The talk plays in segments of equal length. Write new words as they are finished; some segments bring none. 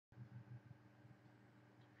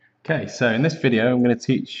Okay, so in this video I'm going to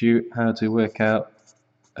teach you how to work out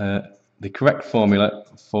the correct formula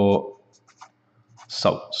for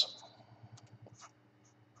salts.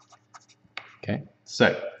 Okay,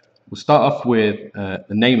 so we'll start off with the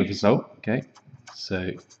name of the salt. Okay,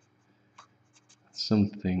 so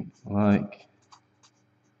something like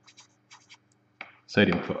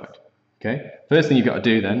sodium chloride. Okay, first thing you've got to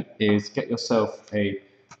do then is get yourself a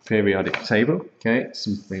periodic table. Okay,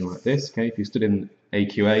 something like this. Okay, if you stood in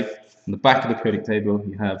AQA, on the back of the periodic table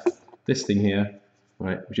you have this thing here,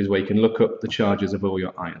 right, which is where you can look up the charges of all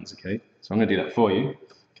your ions. Okay, so I'm going to do that for you.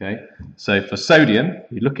 Okay, so for sodium,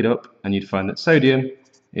 you look it up and you'd find that sodium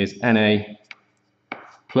is Na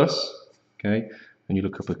plus. Okay, and you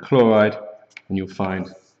look up a chloride and you'll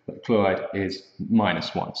find that chloride is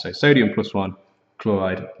 -1. So sodium +1,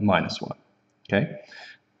 chloride -1. Okay.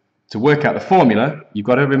 To work out the formula, you've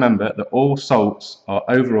got to remember that all salts are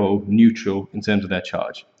overall neutral in terms of their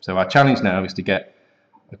charge. So our challenge now is to get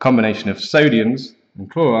a combination of sodiums and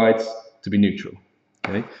chlorides to be neutral.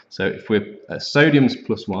 Okay. So if we're sodium's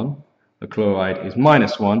 +1, the chloride is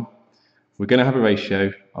 -1, we're going to have a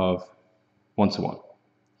ratio of 1:1.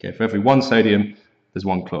 Okay. For every 1 sodium, there's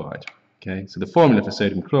 1 chloride. Okay. So the formula for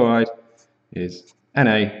sodium chloride is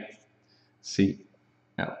NaCl.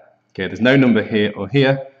 Okay. There's no number here or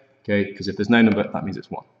here. Okay, because if there's no number, that means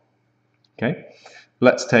it's 1. Okay,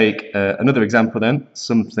 let's take another example then,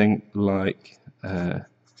 something like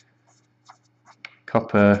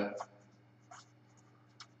copper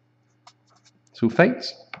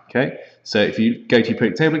sulfate. Okay, so if you go to your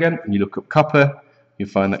periodic table again and you look up copper, you'll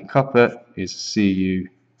find that copper is Cu2+.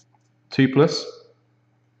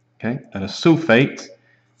 Okay, and a sulfate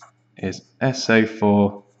is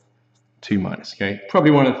SO4 2-. Okay,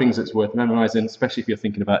 probably one of the things that's worth memorizing, especially if you're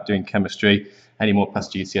thinking about doing chemistry any more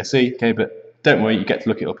past GCSE. Okay, but don't worry, you get to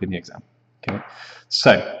look it up in the exam. Okay,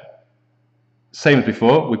 so same as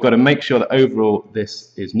before, we've got to make sure that overall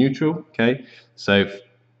this is neutral. Okay, so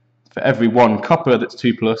for every 1 copper that's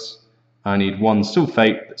 2+, I need 1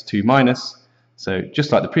 sulfate that's 2-. So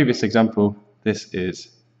just like the previous example, this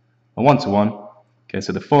is a 1:1. Okay,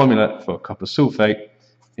 so the formula for copper sulfate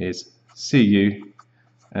is CuSO4.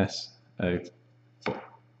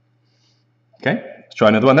 Okay, let's try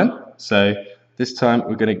another one then. So this time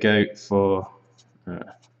we're going to go for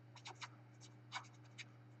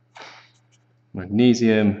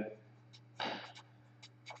magnesium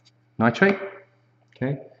nitrate.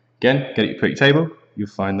 Okay, again, get at your periodic table. You'll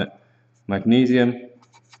find that magnesium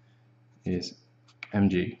is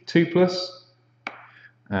Mg2+,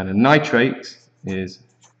 and a nitrate is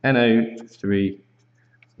NO3-.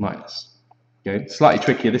 Okay, slightly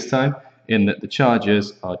trickier this time in that the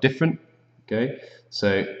charges are different. Okay,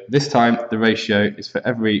 so this time the ratio is for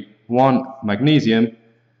every 1 magnesium,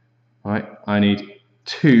 right, I need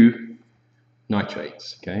 2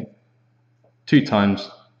 nitrates. Okay, 2 times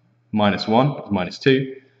 -1 is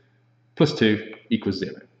 -2, +2 equals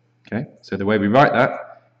 0. Okay, so the way we write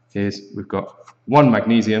that is we've got 1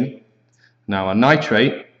 magnesium. Now our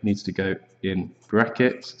nitrate needs to go in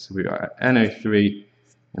brackets, so we write NO3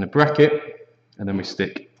 in a bracket, and then we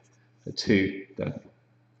stick a 2 there.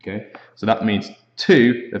 Okay, so that means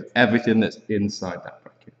 2 of everything that's inside that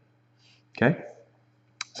bracket. Okay,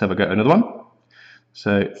 let's have a go at another one.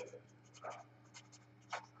 So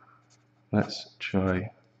let's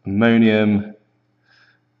try ammonium.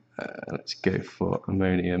 Let's go for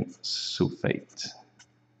ammonium sulfate.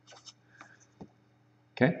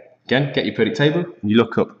 Okay, again, get your periodic table and you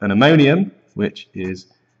look up an ammonium, which is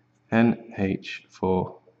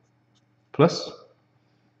NH4+.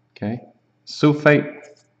 Okay, sulfate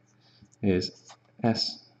is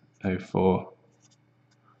SO4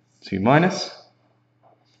 2-.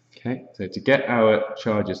 Okay, so to get our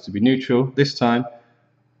charges to be neutral, this time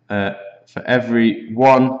for every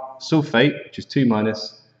 1 sulfate, which is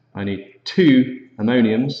 2-, I need 2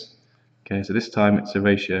 ammoniums. Okay, so this time it's a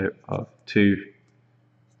ratio of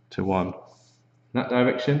 2:1 in that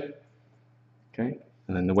direction. Okay,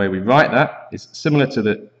 and then the way we write that is similar to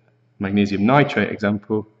the magnesium nitrate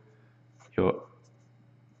example. Your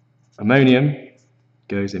ammonium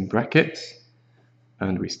goes in brackets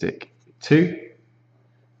and we stick 2.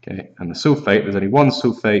 Okay, and the sulfate, there's only 1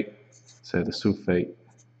 sulfate, so the sulfate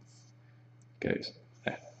goes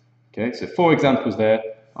there. Okay, so 4 examples there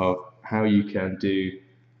of how you can do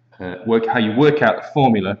how you work out the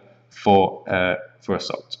formula for a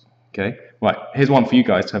salt. Okay, right, here's one for you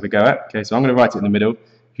guys to have a go at. Okay, so I'm going to write it in the middle.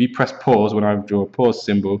 If you press pause when I draw a pause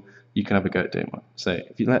symbol, you can have a go at doing one. So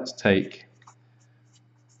if you, let's take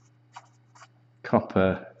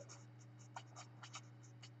copper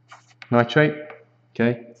nitrate.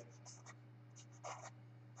 Okay,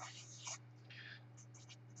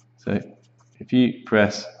 if you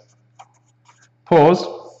press pause,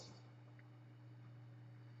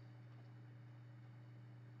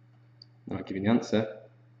 I'll give you the answer.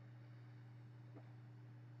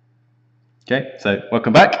 Okay, so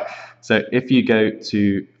welcome back. So if you go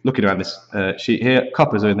to looking around this sheet here,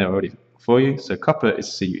 coppers are in there already for you. So copper is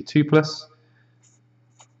Cu2+.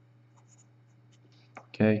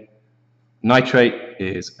 Okay, nitrate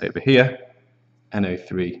is over here,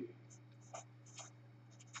 NO3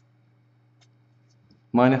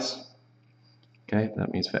 minus. Okay,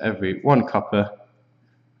 that means for every 1 copper,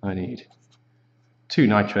 I need 2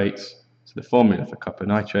 nitrates. So the formula for copper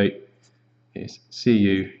nitrate is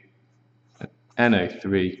Cu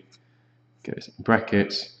NO3 goes in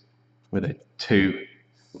brackets with a 2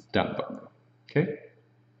 down the bottom. Okay,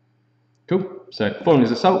 cool. So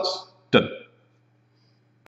formulas of salts.